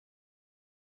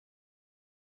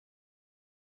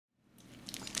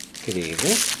Good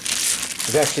evening.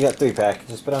 We've actually got 3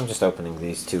 packages, but I'm just opening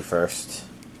these 2 first.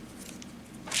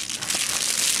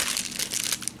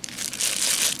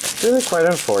 It's really quite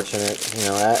unfortunate, you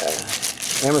know,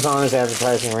 Amazon is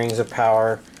advertising Rings of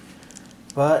Power,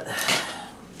 but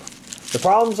the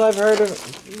problems I've heard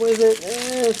with it,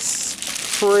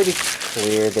 it's pretty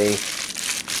clear. They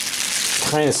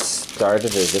kind of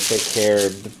started as if they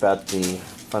cared about the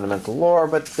fundamental lore,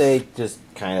 but they just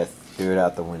kind of threw it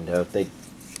out the window.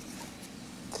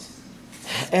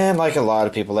 And like a lot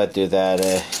of people that do that,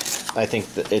 I think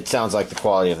that it sounds like the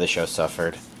quality of the show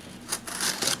suffered.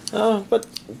 But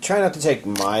try not to take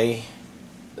my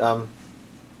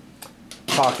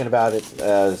talking about it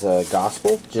as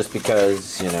gospel, just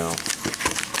because, you know,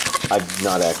 I've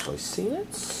not actually seen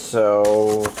it,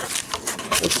 so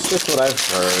it's just what I've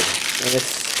heard, and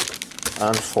it's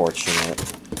unfortunate.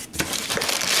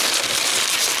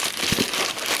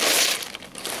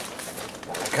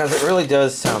 Because it really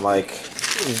does sound like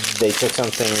they took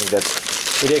something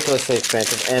that's ridiculously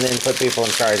expensive and then put people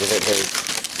in charge of it who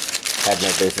had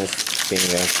no business being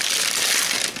there.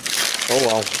 Oh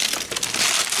well.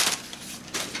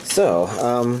 So,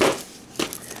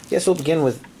 guess we'll begin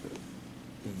with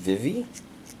Vivy.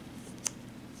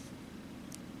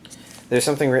 There's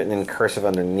something written in cursive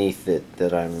underneath it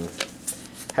that I'm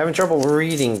having trouble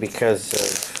reading because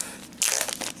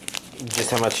of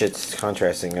just how much it's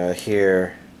contrasting.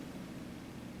 Here,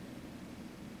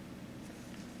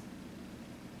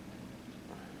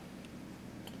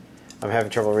 I'm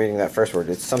having trouble reading that first word.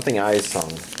 It's something Eyes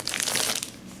Song.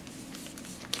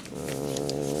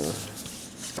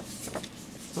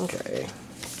 Okay.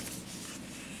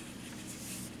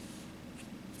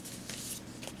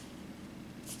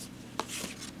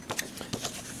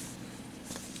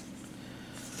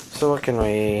 So what can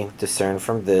we discern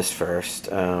from this first?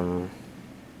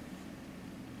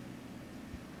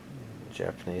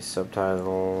 Japanese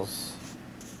subtitles.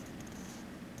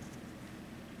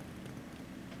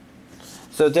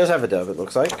 So it does have a dub, it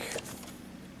looks like.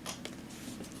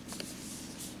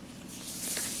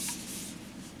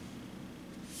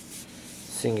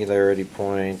 Singularity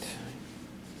point.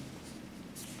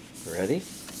 Ready?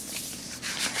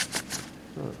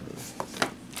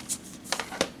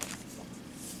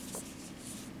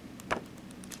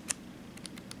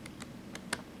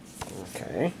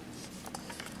 Okay.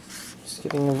 Just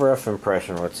getting a rough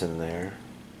impression of what's in there.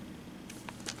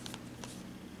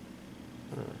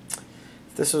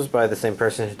 If this was by the same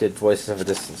person who did Voices of a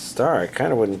Distant Star, I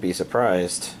kind of wouldn't be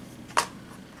surprised.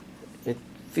 It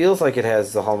feels like it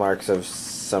has the hallmarks of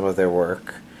some of their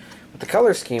work, but the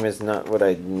color scheme is not what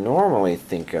I normally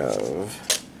think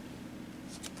of.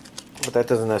 But that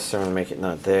doesn't necessarily make it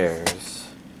not theirs.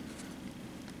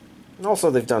 And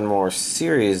also, they've done more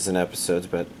series than episodes,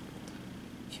 but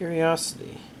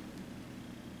Curiosity.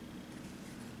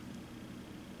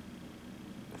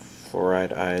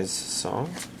 Fluorite Eyes Song.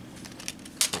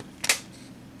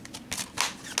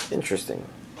 Interesting.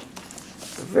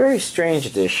 A very strange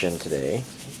edition today.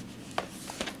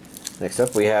 Next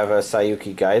up, we have a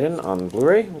Saiyuki Gaiden on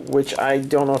Blu-ray, which I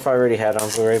don't know if I already had on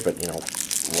Blu-ray, but, you know,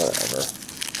 whatever.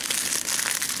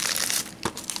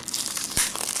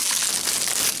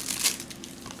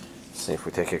 See if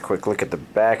we take a quick look at the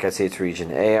back. I see it's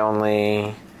Region A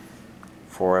only.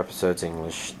 4 episodes,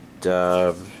 English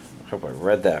dub. I hope I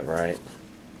read that right.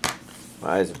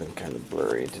 My eyes have been kind of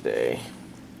blurry today.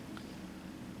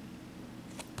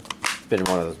 It's been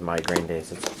one of those migraine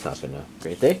days. It's not been a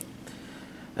great day.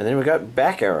 And then we got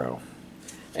Back Arrow.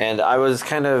 And I was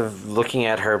kind of looking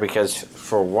at her because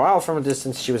for a while from a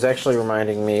distance she was actually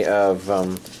reminding me of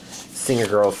Singer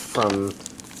Girl from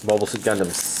Mobile Suit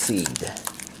Gundam Seed.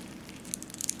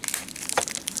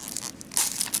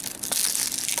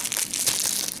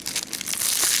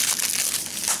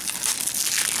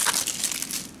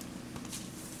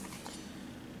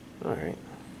 Alright.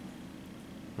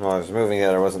 While I was moving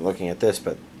that, I wasn't looking at this,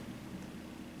 but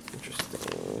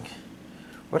interesting.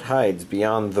 What hides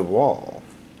beyond the wall?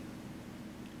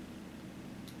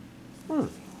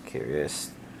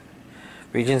 Curious.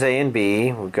 Regions A and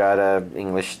B. We've got a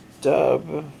English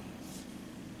dub.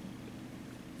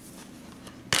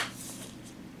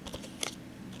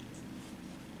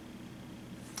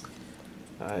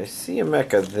 I see a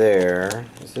mecha there.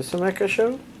 Is this a mecha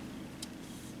show?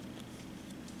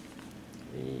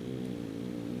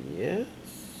 Yes.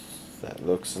 That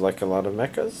looks like a lot of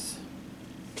mechas.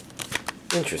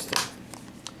 Interesting.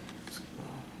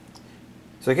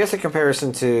 So I guess a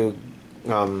comparison to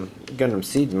Gundam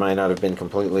Seed might not have been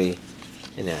completely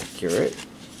inaccurate.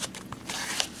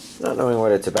 Not knowing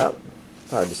what it's about,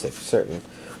 hard to say for certain.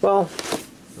 Well,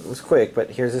 it was quick,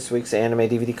 but here's this week's anime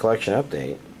DVD collection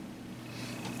update.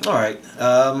 Alright,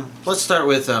 let's start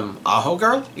with Aho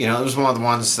Girl. You know, it was one of the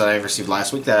ones that I received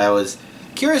last week that I was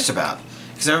curious about.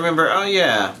 Because I remember, oh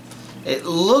yeah, it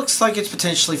looks like it's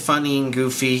potentially funny and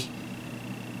goofy.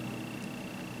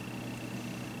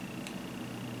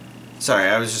 Sorry,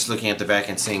 I was just looking at the back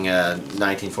and seeing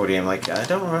 1948. I'm like, I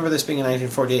don't remember this being a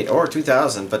 1948 or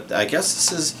 2000, but I guess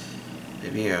this is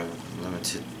maybe a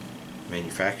limited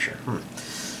manufacture.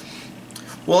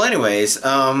 Well, anyways,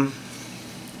 I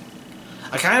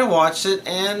kind of watched it,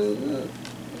 and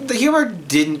the humor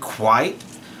didn't quite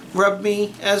rub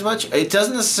me as much. It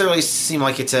doesn't necessarily seem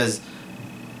like it's as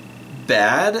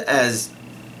bad as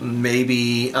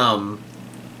maybe a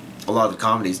lot of the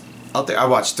comedies out there. I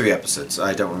watched 3 episodes, so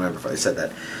I don't remember if I said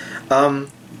that.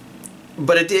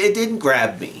 But it didn't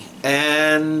grab me,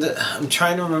 and I'm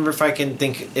trying to remember if I can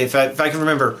think if I can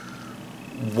remember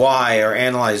why or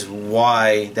analyze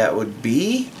why that would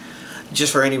be,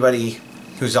 just for anybody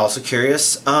who's also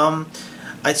curious.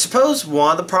 I suppose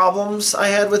one of the problems I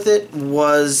had with it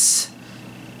was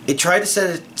it tried to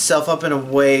set itself up in a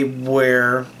way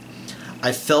where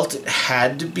I felt it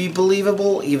had to be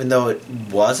believable, even though it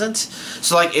wasn't.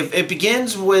 So, like, if it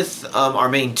begins with our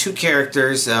main 2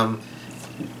 characters,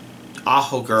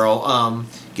 Aho Girl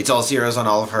gets all zeros on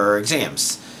all of her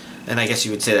exams. And I guess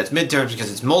you would say that's midterms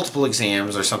because it's multiple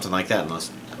exams or something like that,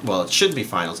 unless, well, it should be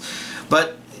finals.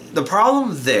 But the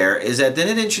problem there is that then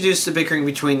it introduced the bickering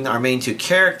between our main 2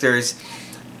 characters,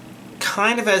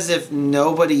 kind of as if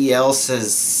nobody else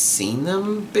has seen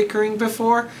them bickering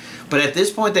before. But at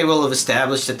this point, they will have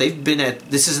established that they've been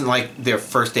at... This isn't like their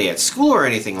first day at school or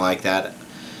anything like that.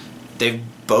 They've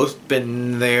both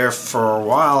been there for a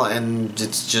while, and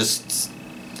it's just...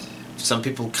 Some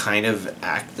people kind of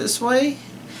act this way.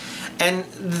 And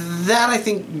that, I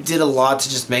think, did a lot to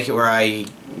just make it where I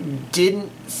didn't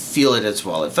feel it as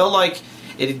well. It felt like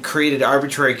it had created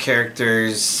arbitrary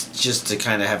characters just to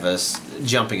kind of have a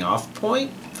jumping off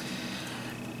point.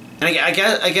 And I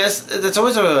guess that's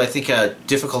always, I think, a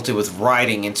difficulty with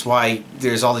writing. It's why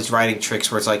there's all these writing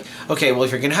tricks where it's like, okay, well, if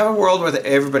you're going to have a world where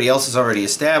everybody else is already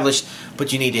established,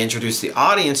 but you need to introduce the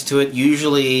audience to it,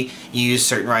 usually you use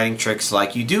certain writing tricks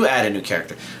like you do add a new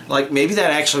character. Like, maybe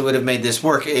that actually would have made this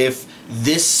work if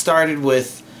this started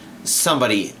with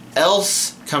somebody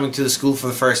else coming to the school for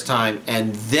the first time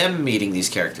and them meeting these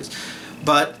characters.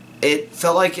 But it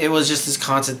felt like it was just this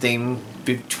constant thing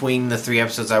between the 3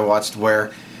 episodes I watched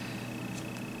where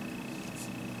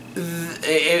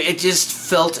it just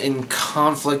felt in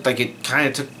conflict, like it kind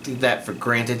of took that for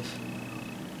granted,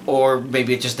 or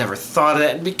maybe it just never thought of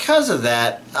that, and because of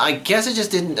that, I guess it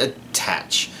just didn't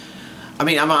attach. I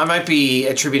mean, I might be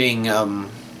attributing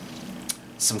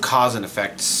some cause and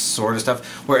effect sort of stuff,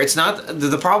 where it's not,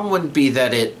 the problem wouldn't be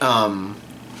that it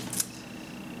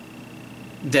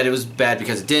was bad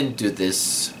because it didn't do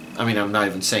this. I mean, I'm not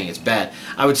even saying it's bad.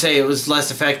 I would say it was less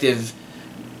effective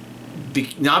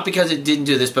not because it didn't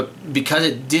do this, but because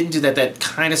it didn't do that. That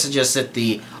kind of suggests that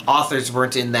the authors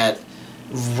weren't in that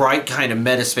right kind of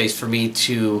meta space for me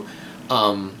to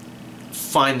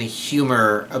find the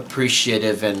humor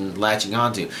appreciative and latching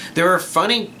onto. There were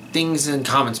funny things and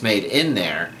comments made in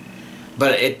there,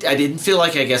 but I didn't feel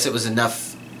like, I guess, it was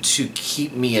enough to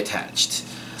keep me attached.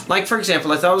 Like, for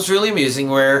example, I thought it was really amusing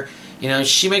where, you know,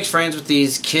 she makes friends with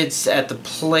these kids at the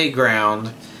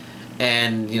playground,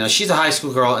 and, you know, she's a high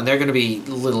school girl, and they're going to be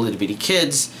little itty bitty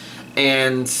kids,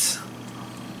 and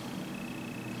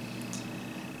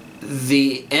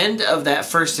the end of that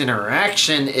first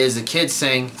interaction is a kid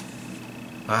saying,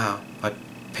 wow, my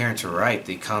parents were right,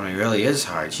 the economy really is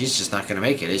hard, she's just not going to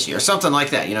make it, is she? Or something like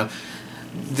that, you know.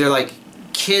 They're like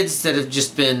kids that have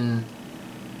just been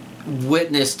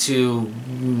witness to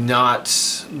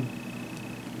not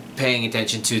paying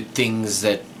attention to things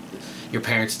that your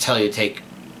parents tell you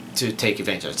to take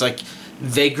advantage of. It's like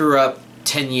they grew up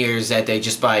 10 years that day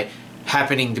just by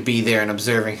happening to be there and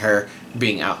observing her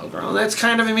being Aho Girl. And that's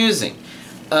kind of amusing.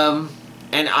 And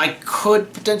I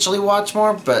could potentially watch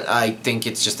more, but I think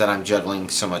it's just that I'm juggling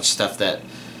so much stuff that,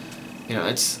 you know,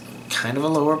 it's kind of a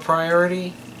lower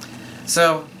priority.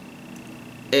 So,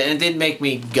 it did make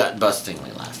me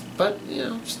gut-bustingly laugh. But, you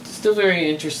know, still very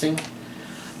interesting.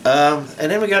 And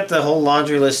then we got the whole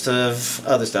laundry list of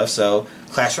other stuff. So,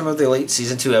 Classroom of the Elite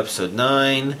Season 2, Episode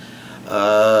 9.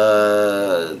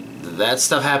 That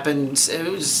stuff happened. It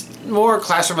was more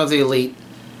Classroom of the Elite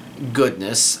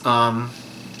goodness.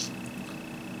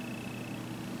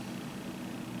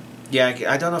 Yeah,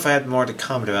 I don't know if I had more to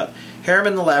comment about. Harem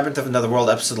in the Labyrinth of Another World,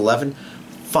 Episode 11.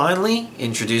 Finally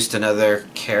introduced another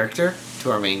character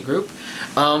to our main group.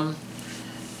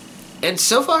 And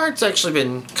so far, it's actually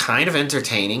been kind of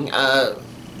entertaining.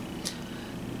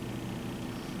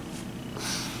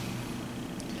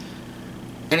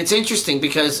 And it's interesting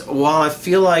because while I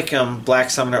feel like Black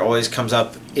Summoner always comes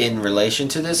up in relation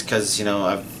to this, because, you know,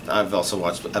 I've also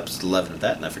watched episode 11 of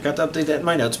that, and I forgot to update that in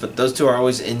my notes, but those two are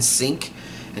always in sync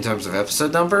in terms of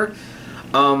episode number.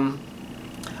 One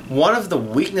of the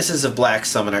weaknesses of Black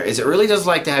Summoner is it really does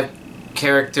like to have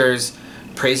characters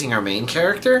praising our main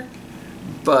character,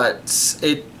 but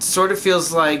it sort of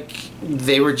feels like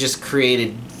they were just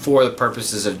created for the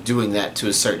purposes of doing that to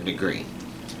a certain degree.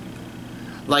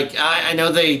 Like, I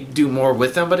know they do more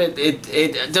with them, but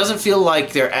it doesn't feel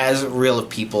like they're as real of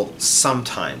people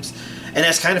sometimes. And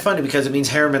that's kind of funny because it means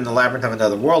Harem and the Labyrinth of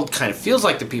Another World kind of feels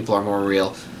like the people are more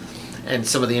real. And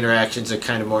some of the interactions are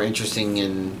kind of more interesting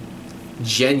and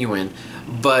genuine.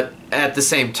 But at the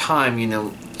same time, you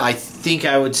know, I think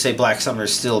I would say Black Summoner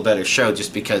is still a better show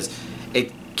just because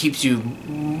it keeps you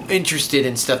interested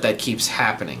in stuff that keeps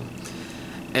happening.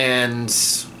 And,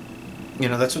 you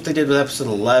know, that's what they did with episode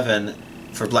 11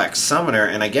 for Black Summoner,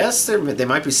 and I guess they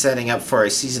might be setting up for a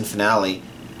season finale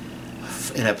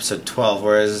in episode 12,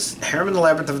 whereas Harem and the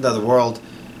Labyrinth of Another World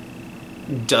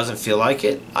doesn't feel like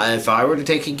it. If I were to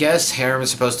take a guess, Harem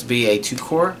is supposed to be a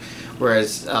 2-core,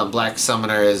 whereas Black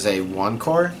Summoner is a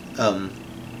 1-core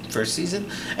first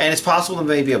season. And it's possible there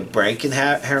may be a break in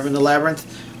Harem and the Labyrinth,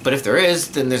 but if there is,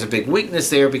 then there's a big weakness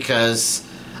there because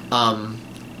I'm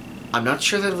not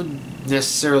sure that it would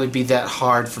necessarily be that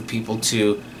hard for people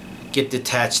to get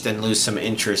detached and lose some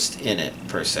interest in it,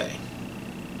 per se.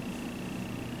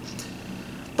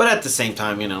 But at the same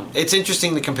time, you know, it's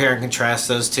interesting to compare and contrast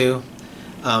those two,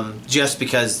 just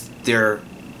because they're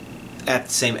at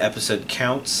the same episode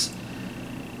counts.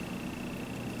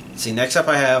 See, next up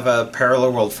I have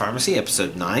Parallel World Pharmacy,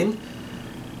 episode 9,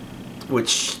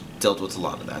 which dealt with a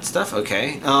lot of that stuff.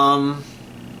 Okay.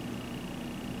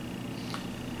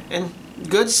 And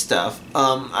good stuff.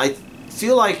 I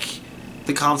feel like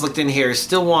the conflict in here is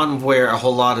still one where a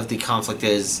whole lot of the conflict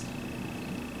is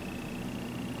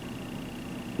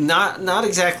not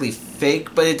exactly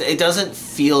fake, but it doesn't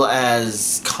feel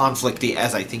as conflicty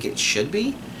as I think it should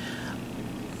be.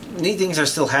 Neat things are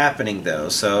still happening though,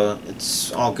 so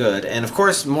it's all good. And of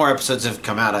course, more episodes have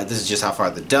come out. This is just how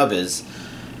far the dub is.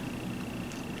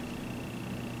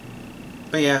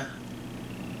 But yeah,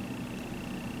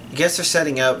 I guess they're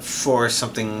setting up for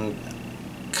something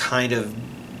kind of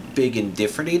big and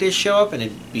different to show up, and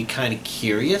it'd be kind of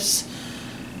curious.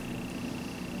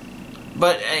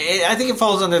 But I think it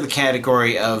falls under the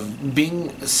category of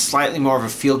being slightly more of a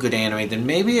feel-good anime than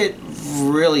maybe it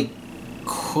really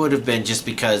could have been, just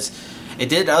because it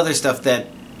did other stuff that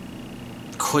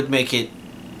could make it,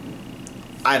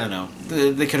 I don't know,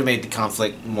 they could have made the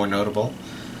conflict more notable.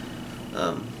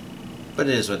 But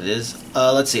it is what it is.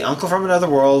 Let's see, Uncle from Another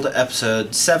World,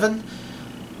 episode 7.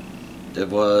 It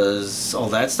was all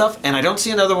that stuff, and I don't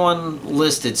see another one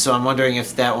listed, so I'm wondering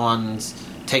if that one's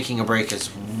taking a break as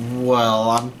well.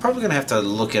 I'm probably going to have to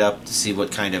look it up to see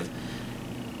what kind of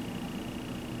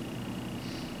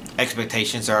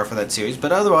expectations there are for that series,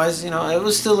 but otherwise, you know, it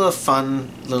was still a fun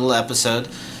little episode.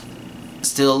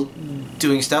 Still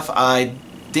doing stuff. I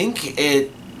think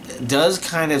it does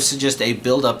kind of suggest a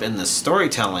build-up in the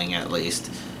storytelling, at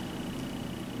least.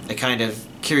 A kind of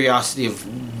curiosity of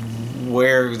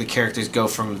where the characters go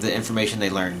from the information they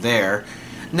learned there.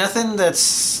 Nothing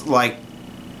that's like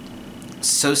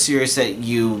so serious that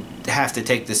you have to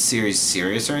take this series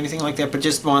serious or anything like that, but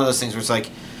just one of those things where it's like,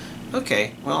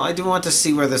 okay, well, I do want to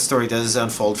see where the story does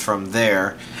unfold from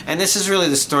there. And this is really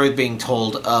the story being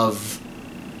told of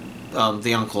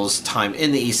the uncle's time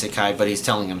in the isekai, but he's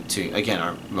telling him to, again,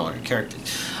 our modern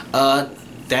characters.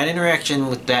 That interaction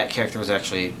with that character was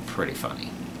actually pretty funny.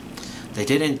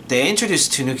 They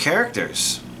introduced 2 new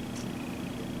characters.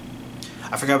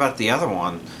 I forgot about the other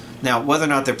one. Now, whether or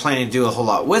not they're planning to do a whole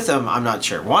lot with them, I'm not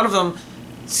sure. One of them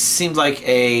seemed like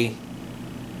a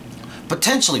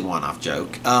potentially one-off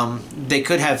joke. They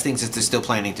could have things that they're still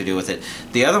planning to do with it.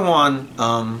 The other one,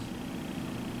 I'm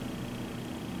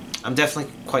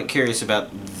definitely quite curious about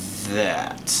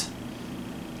that.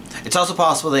 It's also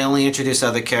possible they only introduce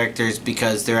other characters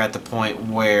because they're at the point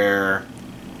where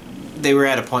they were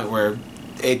at a point where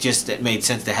it made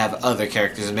sense to have other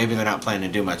characters, and maybe they're not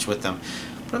planning to do much with them.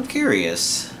 But I'm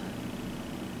curious.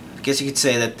 I guess you could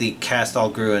say that the cast all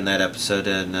grew in that episode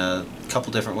in a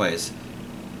couple different ways.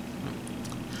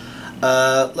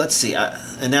 Let's see.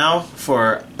 And now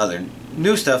for other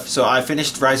new stuff. So I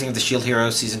finished Rising of the Shield Hero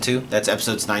Season 2. That's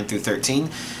episodes 9 through 13.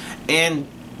 And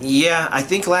yeah, I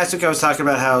think last week I was talking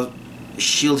about how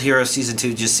Shield Hero Season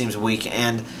 2 just seems weak,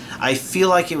 and I feel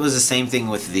like it was the same thing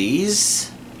with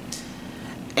these.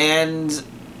 And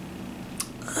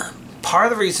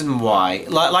part of the reason why,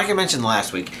 like I mentioned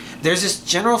last week, there's this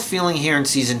general feeling here in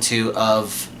Season 2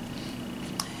 of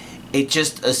it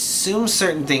just assumes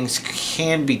certain things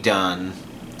can be done,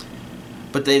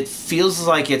 but it feels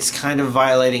like it's kind of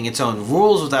violating its own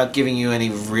rules without giving you any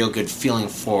real good feeling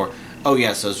for, oh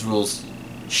yes, those rules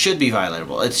should be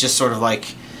violatable. It's just sort of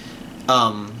like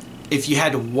if you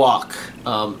had to walk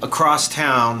across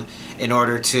town in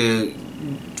order to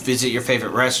visit your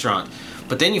favorite restaurant,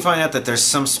 but then you find out that there's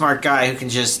some smart guy who can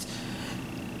just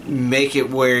make it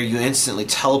where you instantly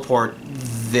teleport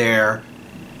there.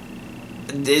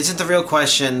 Isn't the real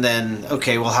question then,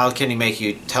 okay, well, how can he make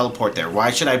you teleport there?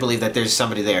 Why should I believe that there's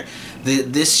somebody there?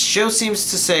 This show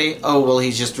seems to say, oh, well,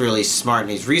 he's just really smart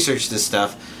and he's researched this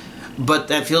stuff, but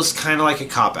that feels kind of like a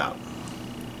cop-out.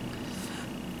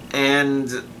 And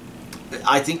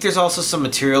I think there's also some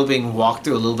material being walked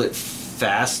through a little bit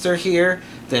faster here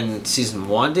than Season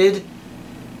 1 did.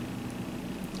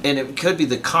 And it could be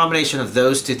the combination of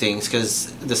those two things,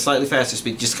 because the slightly faster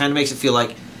speed just kind of makes it feel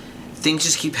like things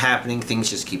just keep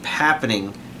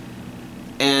happening,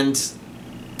 and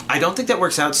I don't think that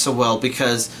works out so well,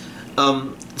 because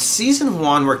Season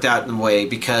 1 worked out in a way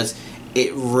because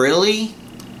it really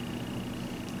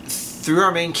threw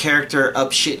our main character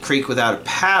up shit creek without a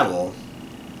paddle,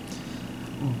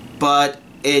 but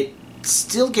it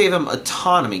still gave him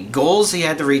autonomy, goals he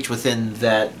had to reach within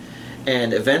that,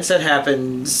 and events that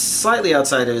happened slightly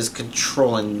outside of his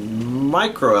control and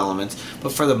micro elements,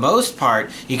 but for the most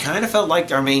part, you kind of felt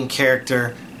like our main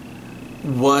character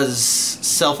was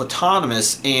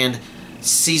self-autonomous, and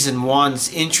Season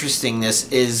 1's interestingness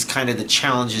is kind of the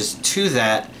challenges to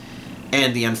that,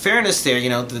 and the unfairness there. You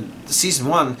know, the Season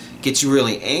 1 gets you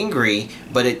really angry,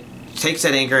 but it takes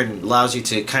that anger and allows you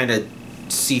to kind of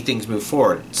see things move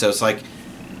forward. So it's like,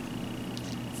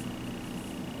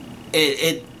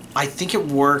 I think it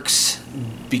works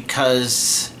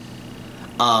because,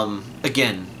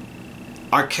 again,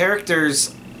 our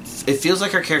characters, it feels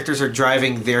like our characters are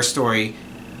driving their story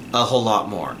a whole lot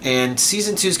more. And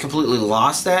Season 2's completely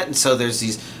lost that, and so there's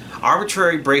these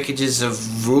arbitrary breakages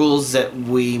of rules that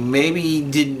we maybe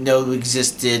didn't know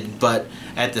existed, but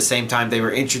at the same time they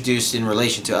were introduced in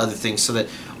relation to other things, so that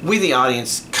we, the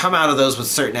audience, come out of those with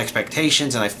certain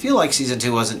expectations, and I feel like Season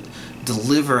 2 wasn't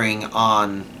delivering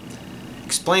on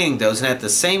explaining those, and at the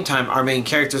same time our main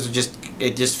characters are just,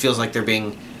 it just feels like they're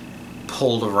being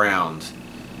pulled around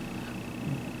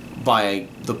by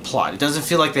the plot. It doesn't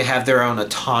feel like they have their own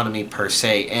autonomy per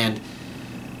se, and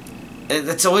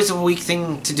that's always a weak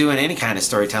thing to do in any kind of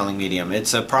storytelling medium.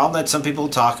 It's a problem that some people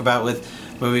talk about with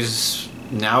movies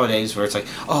nowadays, where it's like,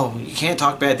 oh, you can't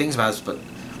talk bad things about this, but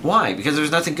why? Because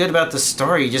there's nothing good about the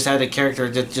story. You just had a character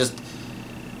that just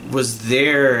was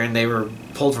there and they were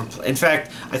pulled from. In fact,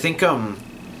 I think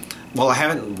well, I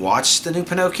haven't watched the new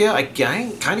Pinocchio. I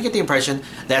kind of get the impression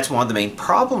that's one of the main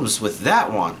problems with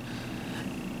that one.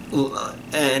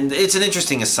 And it's an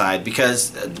interesting aside,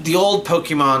 because the old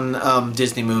Pokemon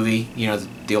Disney movie, you know,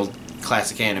 the old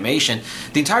classic animation,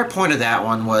 the entire point of that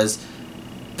one was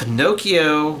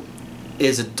Pinocchio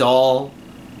is a doll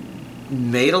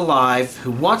made alive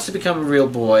who wants to become a real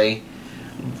boy,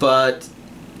 but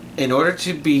in order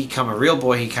to become a real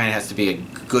boy, he kind of has to be a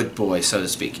good boy, so to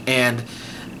speak. And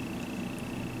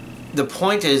the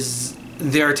point is,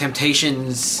 there are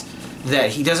temptations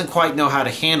that he doesn't quite know how to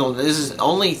handle. This is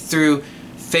only through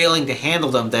failing to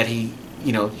handle them that he,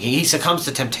 you know, he succumbs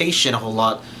to temptation a whole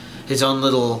lot. His own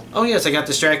little, oh yes, I got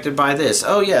distracted by this.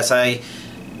 Oh yes, I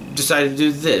decided to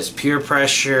do this. Peer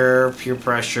pressure,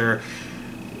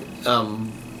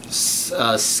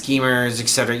 schemers,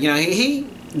 etc. You know, he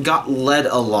got led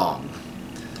along.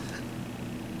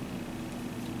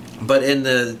 But in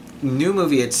the new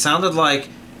movie, it sounded like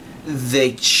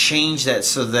they changed that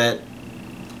so that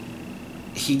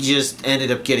he just ended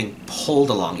up getting pulled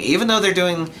along. Even though they're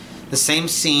doing the same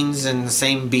scenes and the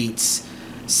same beats,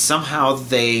 somehow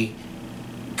they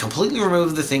completely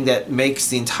remove the thing that makes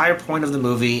the entire point of the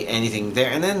movie anything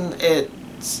there. And then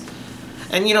it's...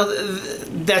 And, you know,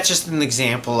 that's just an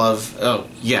example of, oh,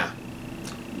 yeah,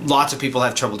 lots of people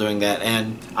have trouble doing that.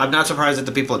 And I'm not surprised that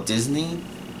the people at Disney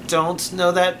don't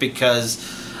know that, because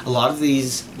a lot of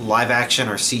these live-action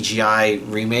or CGI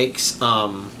remakes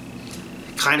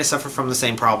kind of suffer from the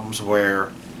same problems,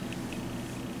 where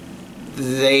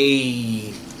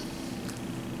they...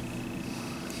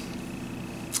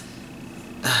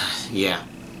 yeah.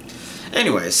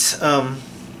 Anyways,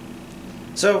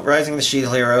 so Rising the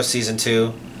Shield Hero Season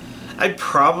 2. I'd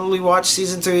probably watch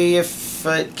Season 3 if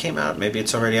it came out. Maybe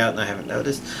it's already out and I haven't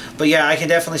noticed. But yeah, I can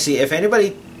definitely see, if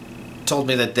anybody told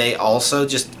me that they also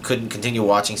just couldn't continue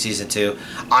watching season 2.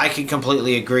 I can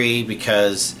completely agree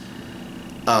because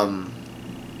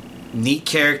neat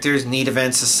characters, neat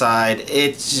events aside,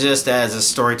 it just as a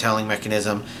storytelling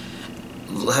mechanism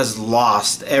has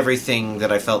lost everything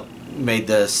that I felt made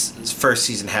this first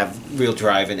season have real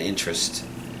drive and interest.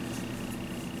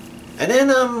 And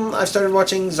then I've started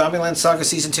watching Zombieland Saga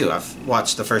Season 2. I've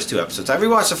watched the first 2 episodes. I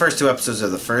rewatched the first 2 episodes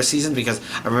of the first season because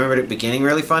I remembered it beginning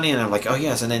really funny, and I'm like, oh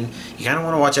yes, and then you kind of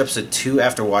want to watch episode 2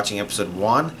 after watching episode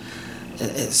 1.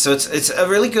 So it's a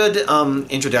really good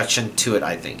introduction to it,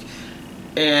 I think.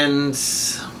 And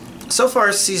so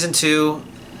far, Season 2,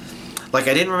 like,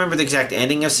 I didn't remember the exact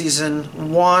ending of Season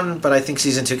 1, but I think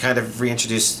Season 2 kind of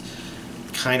reintroduced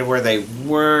kind of where they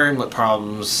were and what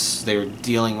problems they were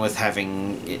dealing with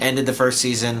having ended the first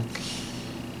season.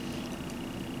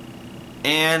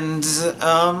 And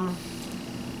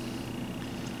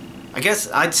I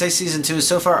guess I'd say Season 2 is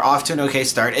so far off to an okay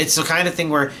start. It's the kind of thing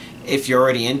where if you're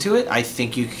already into it, I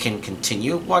think you can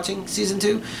continue watching Season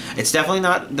 2. It's definitely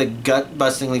not the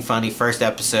gut-bustingly funny first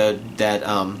episode that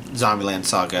Zombieland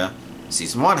Saga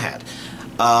Season 1 had.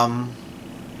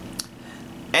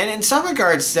 And in some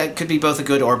regards, that could be both a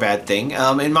good or bad thing.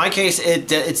 In my case,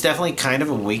 it's definitely kind of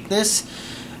a weakness,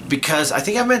 because I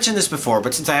think I've mentioned this before,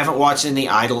 but since I haven't watched any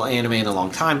idol anime in a long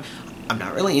time, I'm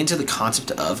not really into the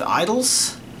concept of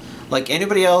idols. Like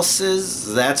anybody else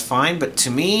is, that's fine, but to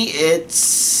me,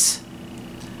 it's...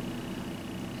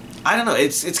 I don't know,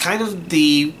 it's kind of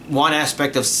the one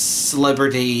aspect of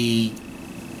celebrity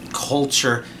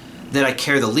culture that I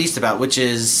care the least about, which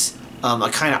is a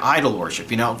kind of idol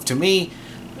worship. You know, to me,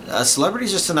 a celebrity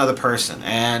is just another person,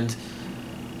 and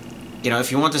you know,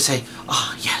 if you want to say,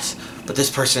 oh yes, but this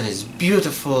person is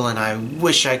beautiful and I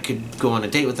wish I could go on a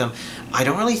date with them, I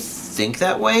don't really think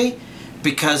that way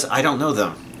because I don't know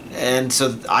them, and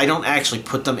so I don't actually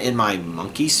put them in my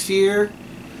monkey sphere.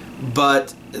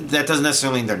 But that doesn't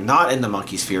necessarily mean they're not in the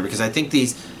monkey sphere, because I think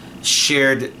these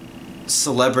shared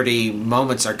celebrity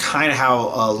moments are kind of how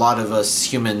a lot of us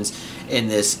humans in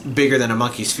this bigger than a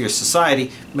monkey sphere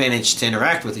society manage to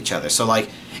interact with each other. So like,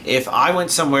 if I went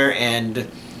somewhere and,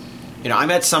 you know, I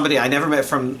met somebody I never met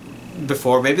from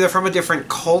before, maybe they're from a different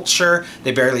culture,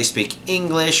 they barely speak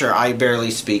English, or I barely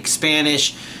speak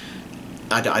Spanish.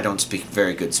 I don't speak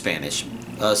very good Spanish.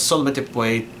 Solamente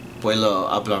puedo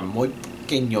hablar muy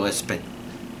pequeño español.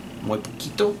 Muy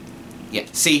poquito? Yeah,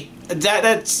 see,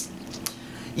 that's...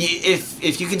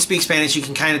 If you can speak Spanish, you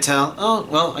can kind of tell, oh,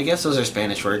 well, I guess those are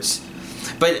Spanish words.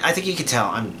 But I think you can tell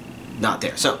I'm not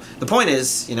there. So the point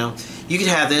is, you know, you could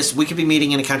have this, we could be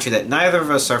meeting in a country that neither of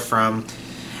us are from,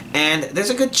 and there's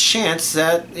a good chance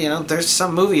that, you know, there's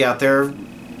some movie out there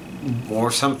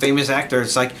or some famous actor.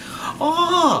 It's like,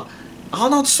 oh,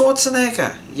 Arnold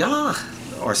Schwarzenegger, yeah,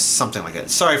 or something like that.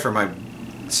 Sorry for my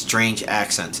strange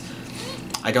accent.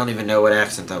 I don't even know what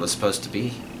accent that was supposed to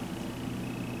be.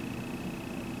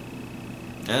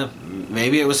 Yeah,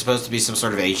 maybe it was supposed to be some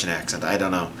sort of Asian accent. I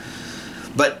don't know.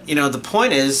 But, you know, the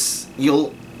point is,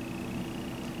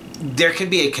 there can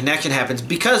be a connection happens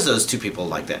because those two people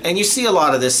like that. And you see a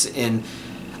lot of this in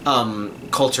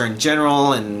culture in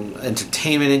general and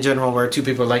entertainment in general, where two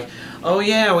people are like, oh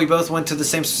yeah, we both went to the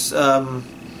same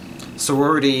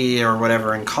sorority or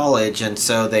whatever in college, and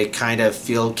so they kind of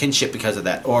feel kinship because of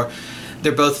that. Or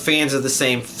they're both fans of the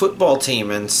same football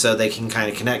team, and so they can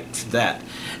kind of connect to that.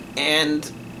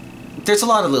 And there's a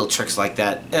lot of little tricks like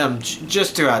that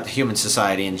just throughout human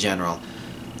society in general.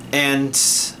 And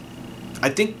I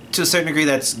think to a certain degree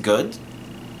that's good.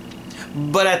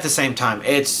 But at the same time,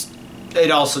 it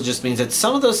also just means that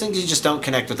some of those things you just don't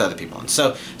connect with other people. And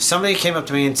so somebody came up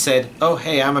to me and said, oh,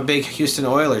 hey, I'm a big Houston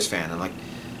Oilers fan. I'm like,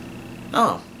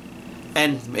 oh.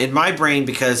 And in my brain,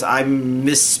 because I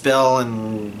misspell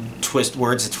and twist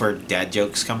words, it's where dad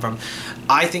jokes come from,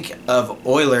 I think of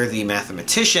Euler, the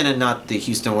mathematician, and not the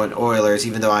Houston Oilers,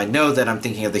 even though I know that I'm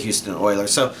thinking of the Houston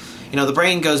Oilers. So, you know, the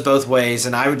brain goes both ways,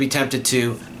 and I would be tempted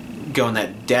to go in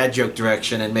that dad joke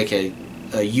direction and make an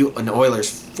Oilers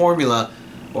formula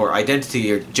or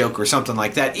identity or joke or something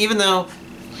like that, even though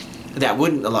that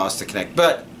wouldn't allow us to connect.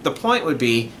 But the point would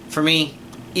be, for me,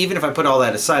 even if I put all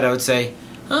that aside, I would say,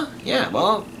 huh, yeah,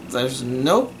 well, there's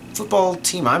no football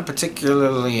team I'm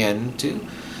particularly into.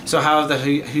 So how have the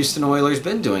Houston Oilers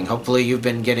been doing? Hopefully you've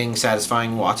been getting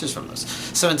satisfying watches from those.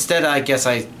 So instead, I guess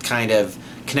I kind of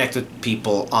connect with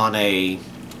people on a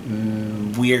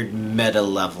weird meta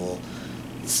level.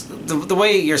 The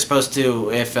way you're supposed to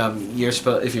if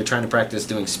you're trying to practice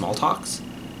doing small talks.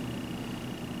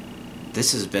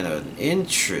 This has been an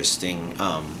interesting.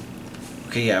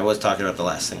 Okay, yeah, I was talking about the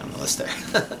last thing on the list there.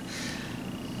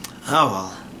 Oh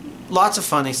well. lots of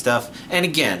funny stuff. And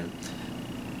again,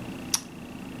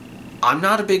 I'm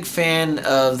not a big fan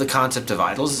of the concept of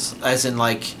idols, as in,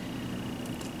 like,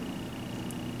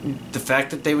 the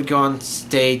fact that they would go on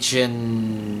stage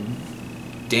and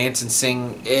dance and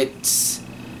sing. It's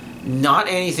not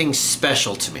anything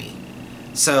special to me.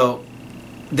 So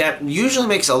that usually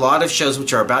makes a lot of shows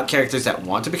which are about characters that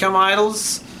want to become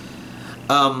idols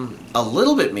a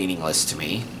little bit meaningless to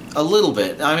me. A little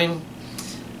bit. I mean,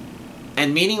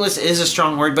 and meaningless is a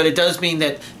strong word, but it does mean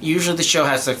that usually the show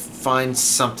has to find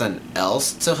something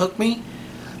else to hook me.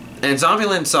 And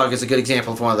Zombieland Saga is a good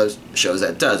example of one of those shows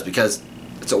that does, because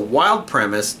it's a wild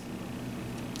premise.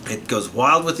 It goes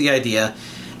wild with the idea,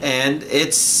 and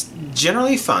it's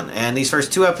generally fun. And these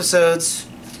first 2 episodes,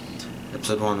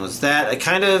 episode 1 was that.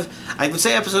 I would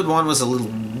say episode 1 was a little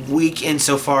weak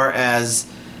insofar as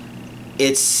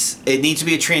it needs to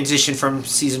be a transition from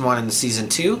season 1 into season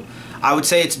 2. I would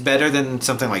say it's better than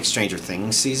something like Stranger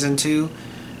Things season 2,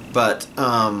 but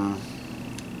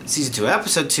season 2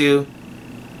 episode 2,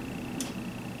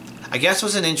 I guess,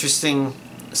 was an interesting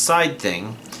side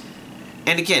thing.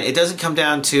 And again, it doesn't come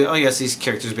down to, oh yes, these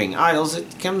characters being idols.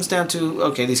 It comes down to,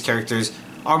 okay, these characters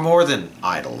are more than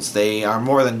idols. They are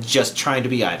more than just trying to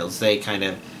be idols. They kind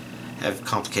of have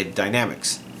complicated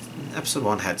dynamics. Episode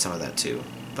 1 had some of that too.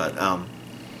 But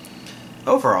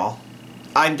overall,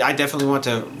 I definitely want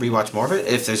to rewatch more of it.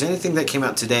 If there's anything that came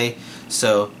out today,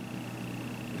 so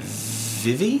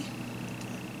Vivy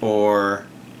or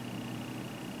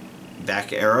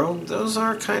Back Arrow, those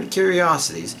are kind of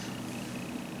curiosities.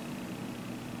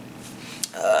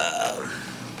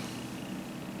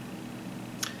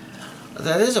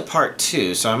 That is a part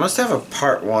 2, so I must have a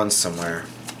part 1 somewhere.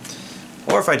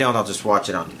 Or if I don't, I'll just watch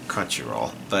it on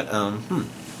Crunchyroll. But,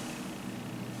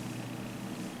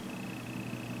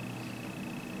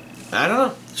 I don't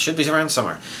know. It should be around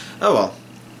somewhere. Oh well.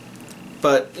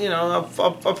 But, you know,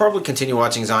 I'll probably continue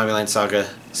watching Zombieland Saga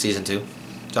Season 2.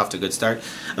 It's off to a good start.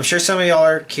 I'm sure some of y'all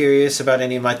are curious about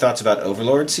any of my thoughts about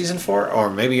Overlord Season 4. Or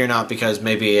maybe you're not, because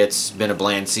maybe it's been a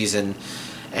bland season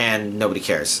and nobody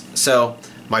cares. So,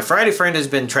 my Friday friend has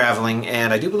been traveling,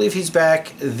 and I do believe he's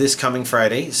back this coming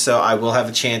Friday. So I will have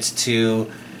a chance to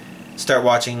start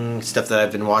watching stuff that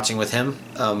I've been watching with him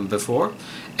before.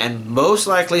 And most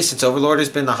likely, since Overlord has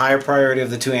been the higher priority of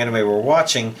the 2 anime we're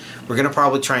watching, we're going to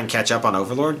probably try and catch up on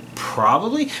Overlord.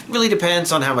 Probably. Really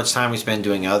depends on how much time we spend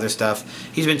doing other stuff.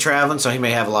 He's been traveling, so he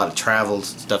may have a lot of travel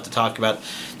stuff to talk about.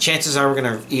 Chances are we're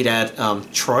going to eat at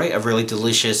Troy, a really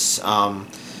delicious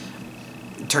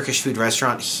Turkish food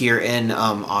restaurant here in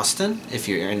Austin. If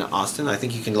you're in Austin, I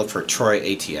think you can look for Troy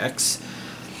ATX.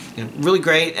 You know, really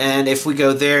great, and if we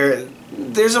go there,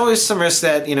 there's always some risk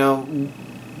that, you know,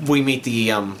 we meet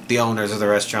the owners of the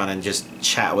restaurant and just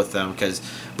chat with them, because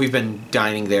we've been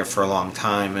dining there for a long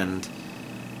time, and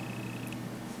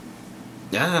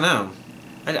I don't know.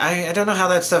 I don't know how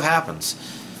that stuff happens.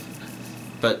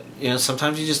 But, you know,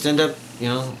 sometimes you just end up, you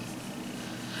know.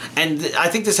 And I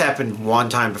think this happened one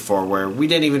time before where we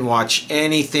didn't even watch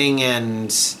anything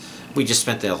and we just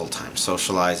spent the whole time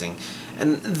socializing.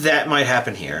 And that might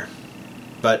happen here.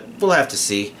 But we'll have to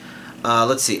see.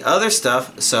 Let's see. Other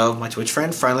stuff. So, my Twitch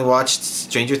friend finally watched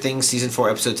Stranger Things Season 4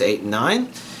 Episodes 8 and 9.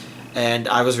 And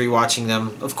I was rewatching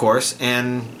them, of course.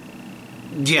 And,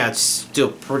 yeah, it's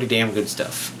still pretty damn good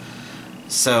stuff.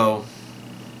 So,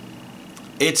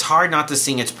 it's hard not to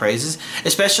sing its praises.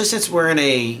 Especially since we're in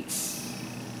a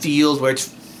field where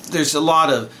there's a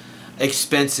lot of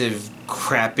expensive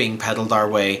crap being peddled our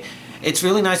way. It's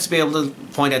really nice to be able to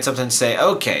point at something and say,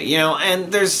 okay, you know,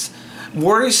 and there's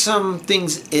worrisome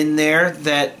things in there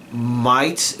that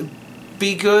might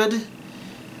be good,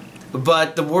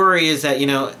 but the worry is that, you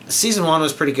know, Season 1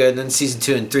 was pretty good, and then Season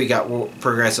 2 and 3 got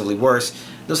progressively worse.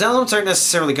 Those elements aren't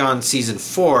necessarily gone in Season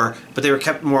 4, but they were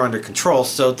kept more under control,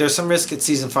 so there's some risk that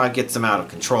Season 5 gets them out of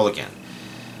control again.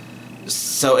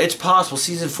 So it's possible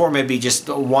Season 4 may be just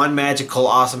one magical,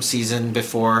 awesome season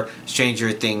before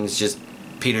Stranger Things just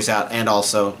peters out and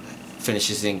also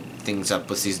finishes things up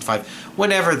with Season 5,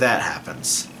 whenever that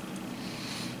happens.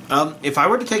 If I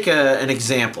were to take an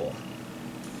example,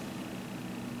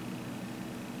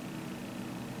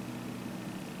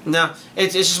 no,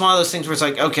 it's just one of those things where it's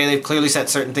like, okay, they've clearly set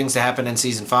certain things to happen in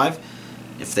Season 5.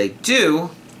 If they do,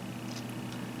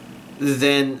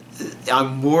 then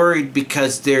I'm worried,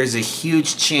 because there's a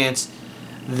huge chance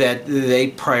that they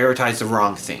prioritize the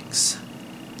wrong things.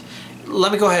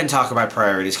 Let me go ahead and talk about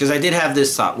priorities, because I did have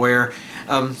this thought where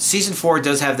Season 4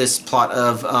 does have this plot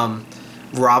of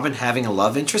Robin having a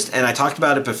love interest, and I talked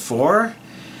about it before,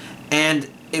 and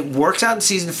it works out in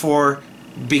Season 4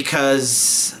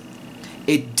 because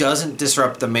it doesn't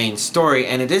disrupt the main story,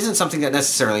 and it isn't something that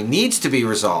necessarily needs to be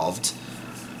resolved.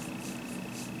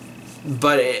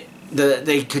 But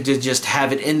they could just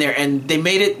have it in there, and they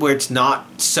made it where it's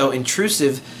not so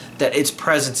intrusive that its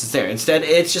presence is there. Instead,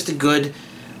 it's just a good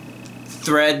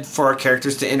thread for our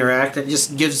characters to interact, and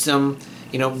just gives them,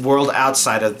 you know, world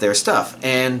outside of their stuff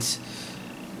and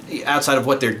outside of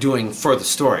what they're doing for the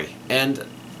story, and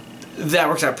that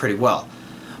works out pretty well.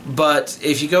 But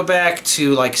if you go back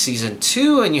to like season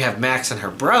 2 and you have Max and her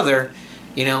brother,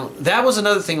 you know, that was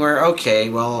another thing where, okay,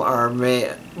 well,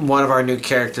 one of our new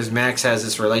characters, Max, has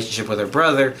this relationship with her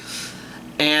brother,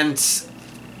 and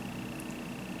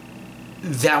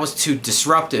that was too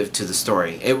disruptive to the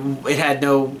story. It had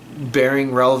no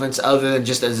bearing relevance other than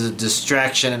just as a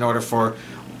distraction in order for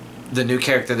the new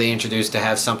character they introduced to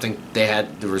have something they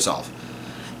had to resolve.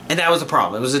 And that was the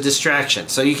problem. It was a distraction.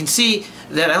 So you can see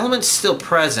that element's still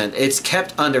present. It's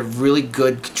kept under really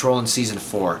good control in Season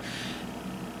 4.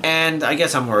 And I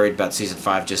guess I'm worried about Season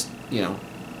 5 just, you know,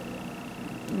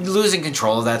 losing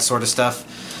control of that sort of stuff.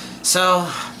 So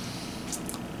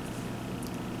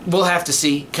we'll have to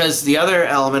see. Because the other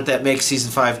element that makes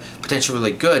Season 5 potentially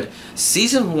really good,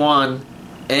 Season 1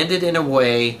 ended in a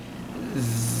way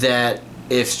that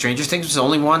if Stranger Things was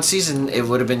only one season, it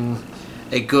would have been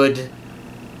a good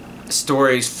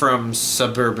stories from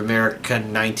suburb America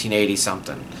 1980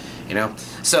 something, you know,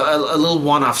 so a little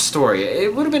one-off story.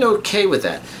 It would have been okay with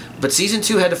that, but season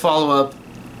 2 had to follow up,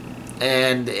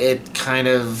 and it kind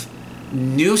of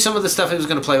knew some of the stuff it was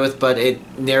going to play with, but it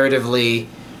narratively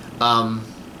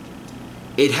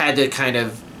it had to kind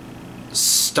of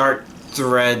start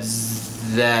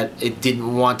threads that it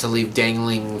didn't want to leave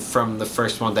dangling from the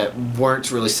first one that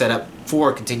weren't really set up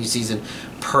for a continued season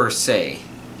per se.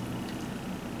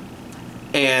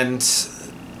 And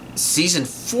Season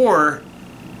 4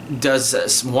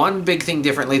 does one big thing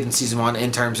differently than Season 1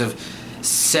 in terms of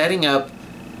setting up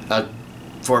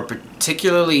for a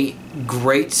particularly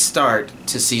great start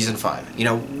to Season 5. You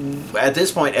know, at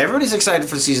this point, everybody's excited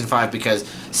for Season 5 because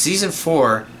Season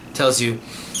 4 tells you,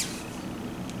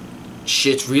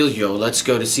 shit's real, yo, let's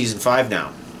go to Season 5 now.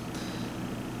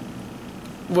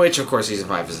 Which, of course, Season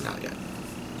 5 isn't out yet.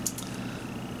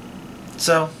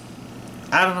 So,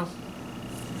 I don't know.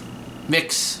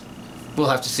 Mix. We'll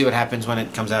have to see what happens when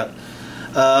it comes out.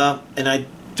 And I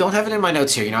don't have it in my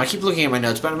notes here. You know, I keep looking at my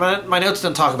notes, but my notes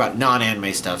don't talk about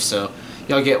non-anime stuff, so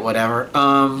y'all get whatever.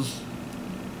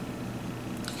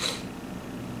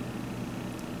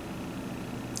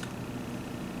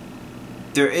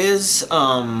 There is,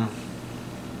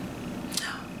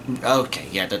 okay,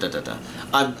 yeah,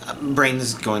 brain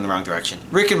is going the wrong direction.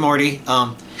 Rick and Morty,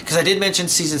 because I did mention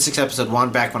Season 6 Episode 1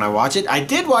 back when I watched it. I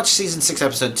did watch Season 6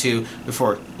 Episode 2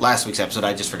 before last week's episode.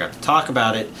 I just forgot to talk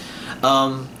about it.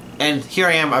 And here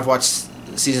I am, I've watched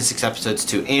Season 6 Episodes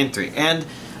 2 and 3. And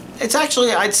it's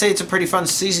actually, I'd say it's a pretty fun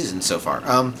season so far.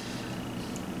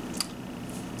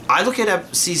 I look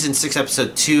at Season 6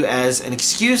 Episode 2 as an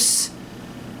excuse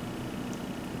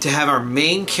to have our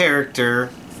main character,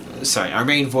 our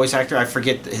main voice actor, I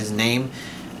forget his name,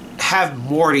 have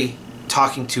Morty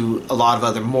talking to a lot of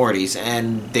other Mortys,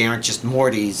 and they aren't just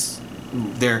Mortys,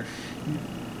 they're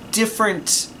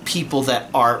different people that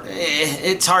are,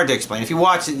 it's hard to explain. If you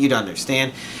watch it, you'd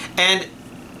understand. And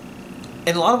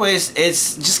in a lot of ways,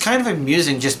 it's just kind of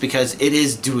amusing just because it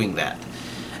is doing that.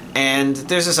 And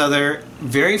there's this other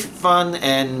very fun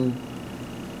and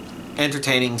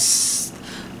entertaining,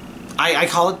 I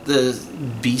call it the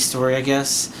B story, I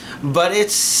guess, but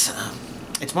it's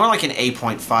more like an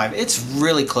A.5. It's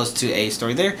really close to A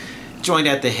story. They're joined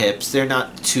at the hips. They're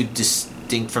not too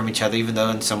distinct from each other, even though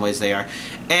in some ways they are.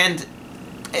 And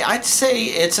I'd say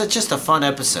it's just a fun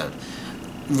episode.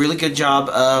 Really good job.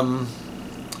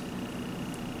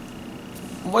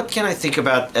 What can I think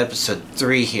about episode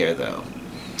 3 here, though?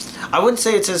 I wouldn't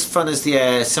say it's as fun as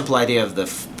the simple idea of the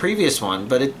previous one,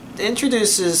 but it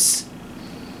introduces,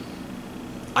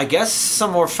 I guess,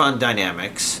 some more fun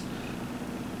dynamics.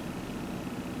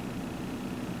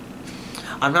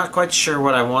 I'm not quite sure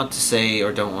what I want to say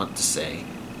or don't want to say,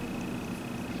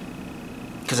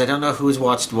 because I don't know who's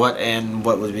watched what and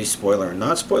what would be spoiler or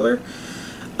not spoiler.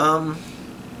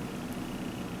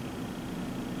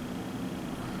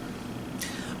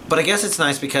 But I guess it's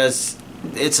nice because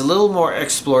it's a little more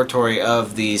exploratory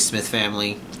of the Smith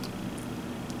family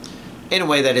in a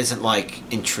way that isn't like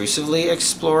intrusively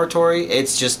exploratory.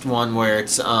 It's just one where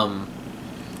it's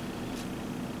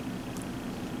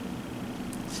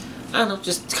I don't know,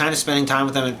 just kind of spending time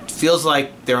with them. It feels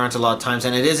like there aren't a lot of times,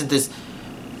 and it isn't this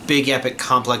big epic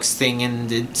complex thing,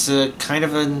 and it's a kind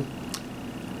of an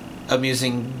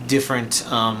amusing different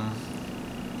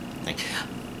thing.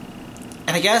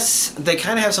 And I guess they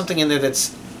kind of have something in there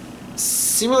that's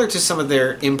similar to some of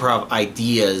their improv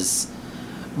ideas,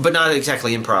 but not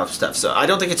exactly improv stuff. So I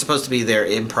don't think it's supposed to be their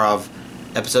improv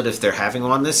episode if they're having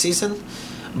one this season.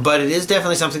 But it is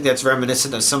definitely something that's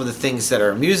reminiscent of some of the things that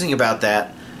are amusing about that.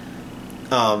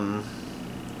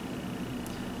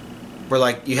 Where,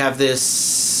 like, you have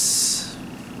this...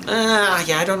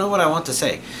 yeah, I don't know what I want to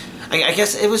say. I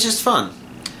guess it was just fun.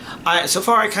 So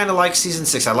far, I kind of like Season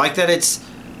 6. I like that it's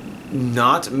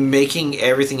not making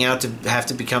everything out to have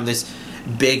to become this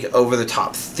big,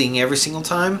 over-the-top thing every single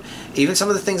time. Even some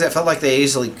of the things that felt like they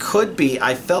easily could be,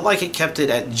 I felt like it kept it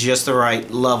at just the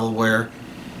right level where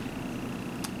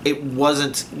it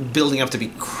wasn't building up to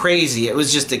be crazy. It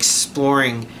was just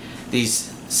exploring these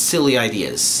silly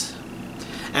ideas.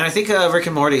 And I think Rick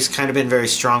and Morty's kind of been very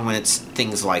strong when it's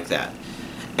things like that.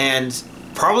 And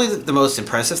probably the most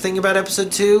impressive thing about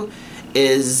episode 2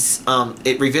 is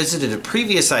it revisited a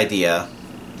previous idea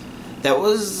that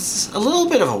was a little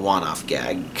bit of a one-off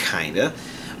gag, kinda,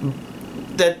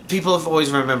 that people have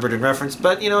always remembered and referenced,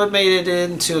 but, you know, it made it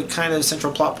into a kind of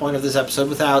central plot point of this episode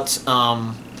without,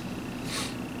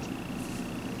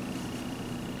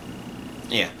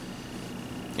 yeah,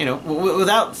 you know,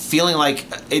 without feeling like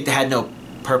it had no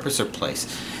purpose or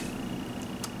place.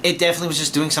 It definitely was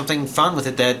just doing something fun with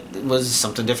it that was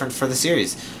something different for the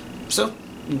series. So,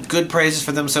 good praises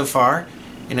for them so far.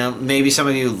 You know, maybe some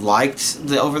of you liked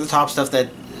the over-the-top stuff that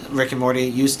Rick and Morty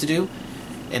used to do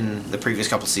in the previous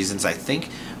couple seasons, I think.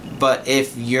 But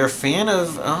if you're a fan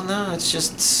of, oh no, it's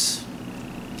just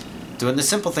doing the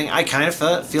simple thing, I kind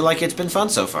of feel like it's been fun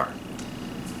so far.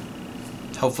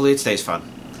 Hopefully it stays fun.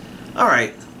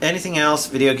 Alright, anything else?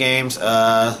 Video games,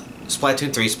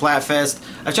 Splatoon 3 Splatfest.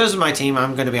 I've chosen my team.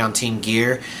 I'm going to be on Team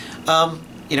Gear.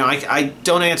 You know, I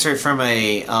don't answer it from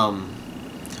a,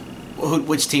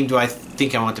 which team do I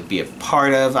think I want to be a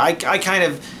part of. I kind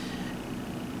of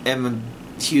am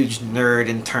a huge nerd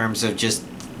in terms of just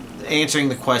answering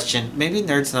the question. Maybe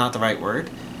nerd's not the right word.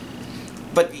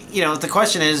 But, you know, the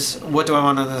question is, what do I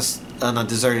want on a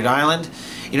deserted island?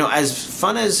 You know, as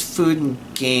fun as food and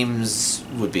games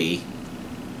would be,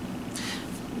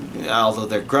 although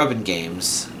they're grubbing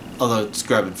games, although it's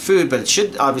grubbing food, but it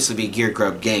should obviously be gear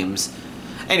grub games.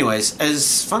 Anyways,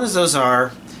 as fun as those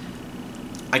are,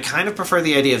 I kind of prefer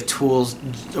the idea of tools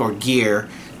or gear,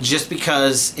 just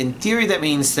because in theory that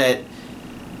means that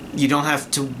you don't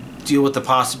have to deal with the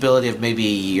possibility of maybe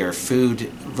your food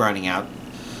running out.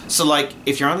 So, like,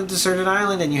 if you're on a deserted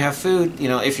island and you have food, you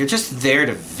know, if you're just there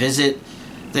to visit,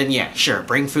 then yeah, sure,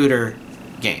 bring food or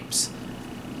games.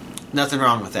 Nothing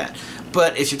wrong with that.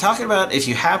 But if you're talking about if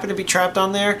you happen to be trapped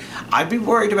on there, I'd be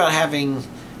worried about having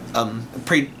a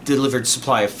pre-delivered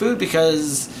supply of food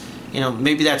because, you know,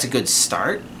 maybe that's a good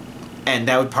start, and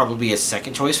that would probably be a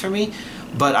second choice for me.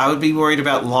 But I would be worried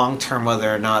about long-term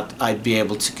whether or not I'd be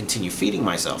able to continue feeding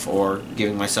myself or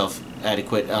giving myself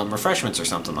adequate refreshments or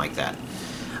something like that.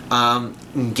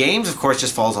 Games, of course,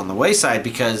 just falls on the wayside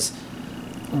because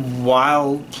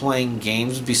while playing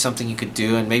games would be something you could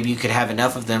do, and maybe you could have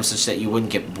enough of them such that you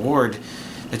wouldn't get bored,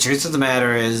 the truth of the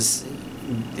matter is,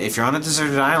 if you're on a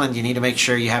deserted island, you need to make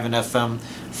sure you have enough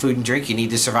food and drink. You need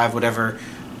to survive whatever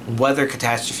weather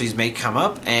catastrophes may come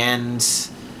up, and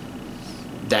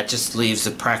that just leaves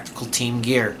the practical team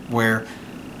gear, where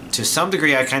to some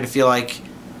degree I kind of feel like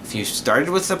if you started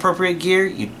with appropriate gear,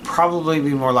 you'd probably be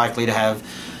more likely to have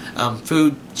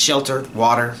food, shelter,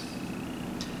 water.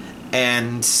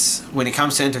 And when it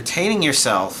comes to entertaining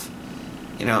yourself,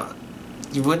 you know,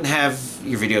 you wouldn't have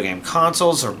your video game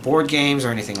consoles or board games or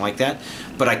anything like that.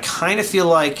 But I kind of feel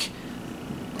like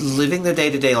living the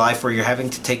day-to-day life where you're having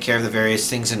to take care of the various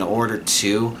things in order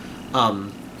to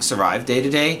survive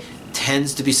day-to-day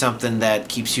tends to be something that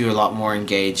keeps you a lot more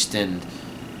engaged and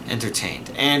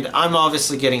entertained. And I'm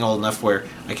obviously getting old enough where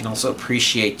I can also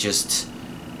appreciate just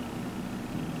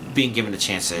being given a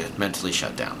chance to mentally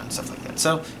shut down and stuff like that.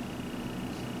 So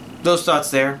those thoughts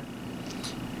there.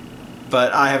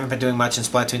 But I haven't been doing much in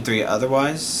Splatoon 3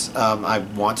 otherwise. I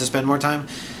want to spend more time.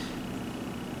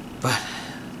 But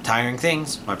tiring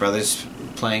things. My brother's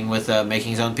playing with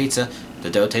making his own pizza. The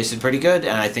dough tasted pretty good,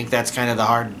 and I think that's kind of the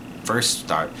hard first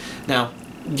start. Now,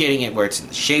 getting it where it's in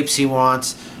the shapes he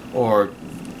wants, or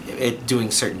it doing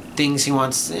certain things he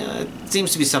wants, it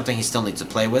seems to be something he still needs to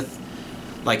play with.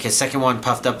 Like his second one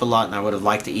puffed up a lot, and I would have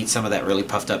liked to eat some of that really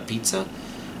puffed up pizza.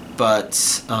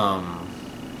 But, I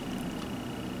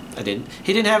didn't.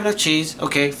 He didn't have enough cheese.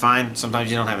 Okay, fine.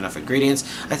 Sometimes you don't have enough ingredients.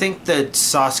 I think the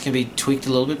sauce can be tweaked a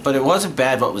little bit, but it wasn't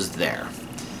bad what was there.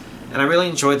 And I really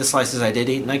enjoyed the slices I did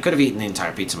eat, and I could have eaten the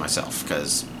entire pizza myself,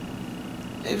 because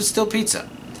it was still pizza.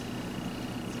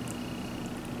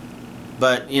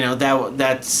 But, you know,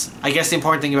 that's... I guess the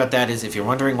important thing about that is, if you're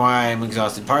wondering why I'm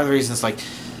exhausted, part of the reason is, like,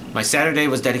 my Saturday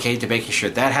was dedicated to making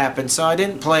sure that happened, so I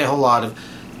didn't play a whole lot of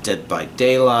Dead by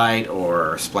Daylight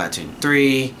or Splatoon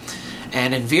 3.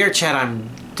 And in VRChat, I'm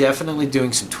definitely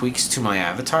doing some tweaks to my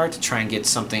avatar to try and get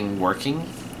something working.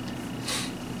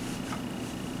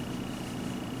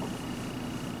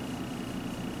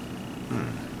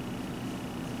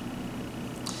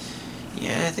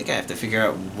 Yeah, I think I have to figure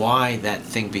out why that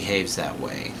thing behaves that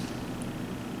way.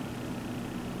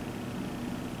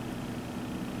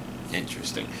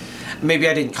 Interesting. Maybe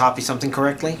I didn't copy something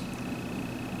correctly.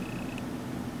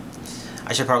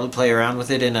 I should probably play around with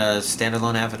it in a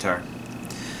standalone avatar.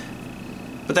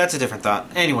 But that's a different thought.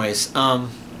 Anyways,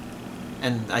 and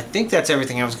I think that's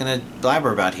everything I was going to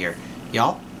blabber about here.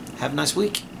 Y'all, have a nice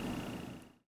week.